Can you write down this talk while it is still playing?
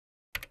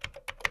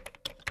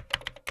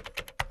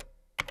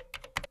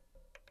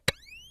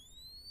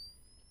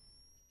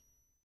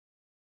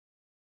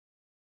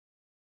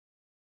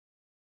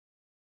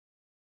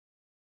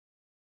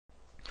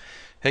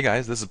Hey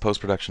guys, this is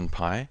Post-Production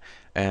Pi,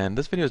 and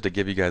this video is to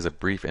give you guys a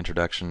brief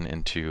introduction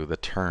into the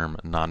term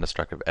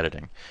non-destructive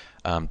editing.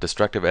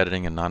 Destructive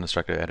editing and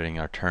non-destructive editing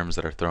are terms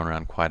that are thrown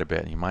around quite a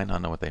bit, and you might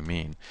not know what they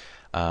mean.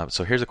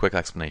 So here's a quick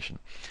explanation.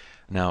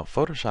 Now,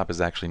 Photoshop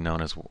is actually known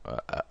as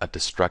a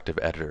destructive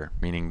editor,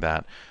 meaning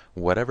that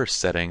whatever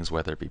settings,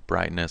 whether it be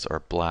brightness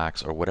or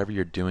blacks or whatever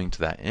you're doing to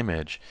that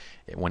image,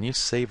 when you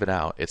save it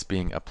out, it's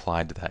being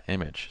applied to that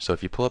image. So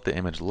if you pull up the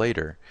image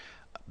later,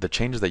 the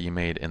changes that you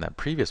made in that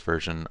previous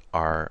version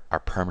are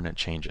permanent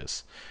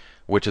changes,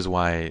 which is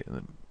why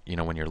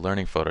when you're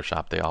learning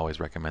Photoshop, they always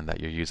recommend that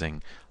you're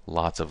using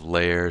lots of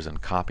layers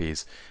and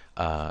copies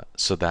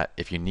so that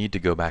if you need to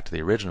go back to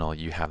the original,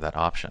 you have that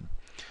option.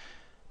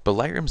 But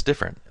Lightroom's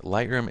different.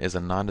 Lightroom is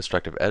a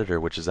non-destructive editor,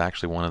 which is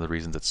actually one of the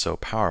reasons it's so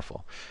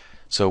powerful.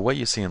 So what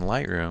you see in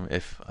Lightroom,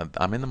 if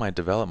I'm in my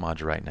develop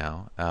module right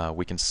now,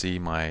 we can see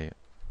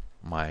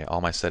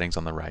all my settings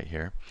on the right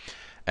here.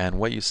 And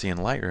what you see in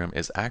Lightroom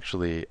is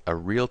actually a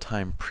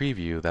real-time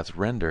preview that's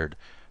rendered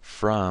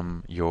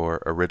from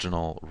your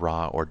original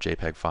RAW or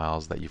JPEG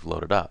files that you've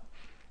loaded up.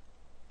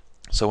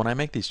 So when I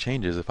make these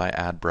changes, if I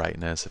add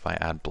brightness, if I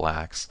add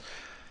blacks,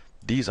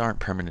 these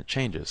aren't permanent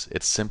changes.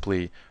 It's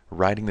simply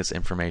writing this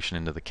information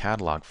into the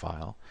catalog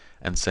file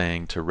and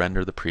saying to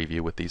render the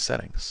preview with these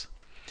settings.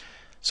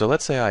 So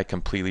let's say I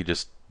completely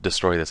just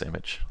destroy this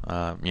image.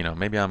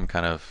 Maybe I'm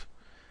kind of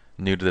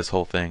new to this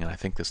whole thing and I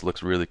think this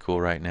looks really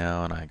cool right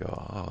now, and I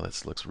go, oh,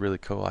 this looks really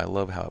cool, I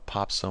love how it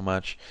pops so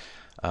much,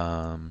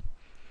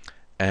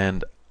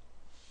 and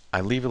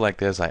I leave it like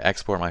this. I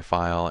export my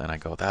file and I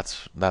go,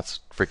 that's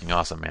freaking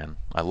awesome, man,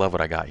 I love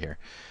what I got here.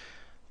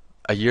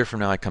 A year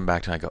from now I come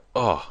back to it and I go,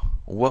 oh,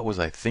 what was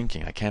I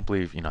thinking? I can't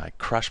believe I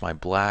crushed my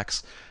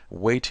blacks,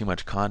 way too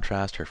much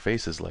contrast, her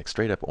face is like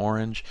straight up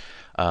orange.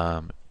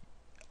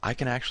 I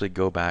can actually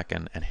go back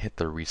and hit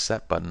the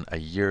reset button a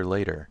year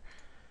later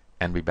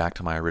and be back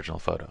to my original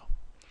photo.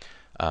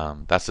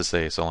 That's to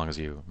say, so long as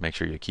you make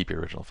sure you keep your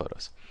original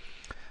photos.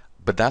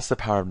 But that's the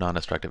power of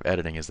non-destructive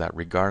editing, is that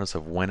regardless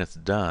of when it's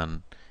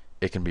done,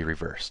 it can be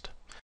reversed.